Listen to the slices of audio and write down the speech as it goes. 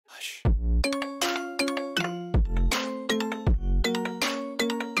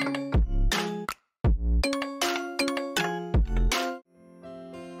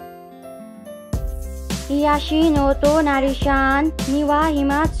Iyashi no Otonari-san ni wa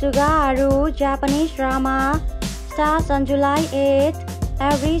Himitsu ga aru Japanese drama starts on July 8th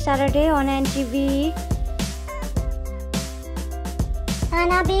every Saturday on NTV.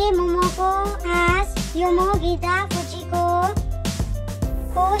 Hanabe Momoko as Yomogida Fujiko,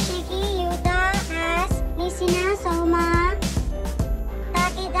 Koshiki Yuta as Nishina Souma,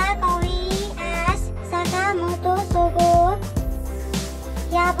 Takeda Koi as Sakamoto Sogo,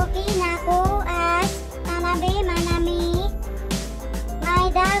 Yabuki Nako as Tanabe Manami,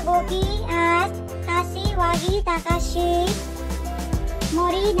 Maeda Goki as Kashiwagi Takashi,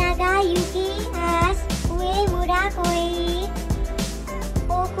 Morinaga Yuki as Uemura Koi,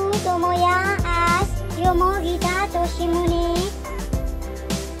 Oku Tomoya as Yomogida Toshimune.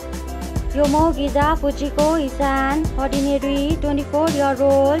 Yomogida Fujiko is an ordinary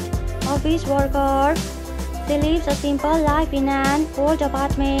 24-year-old office worker. She lives a simple life in an old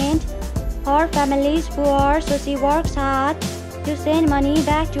apartment. Her family is poor, so she works hard to send money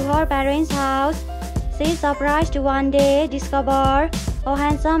back to her parents' house. She is surprised to one day discover a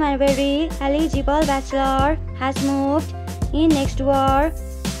handsome and very eligible bachelor has moved in next door.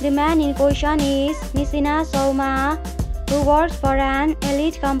 The man in question is Nishina Souma, who works for an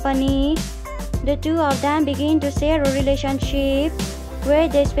elite company. The two of them begin to share a relationship where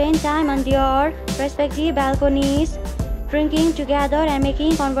they spend time on their respective balconies, drinking together and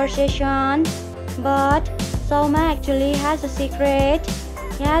making conversation. But Souma actually has a secret.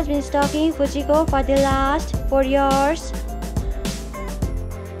 He has been stalking Fujiko for the last 4 years.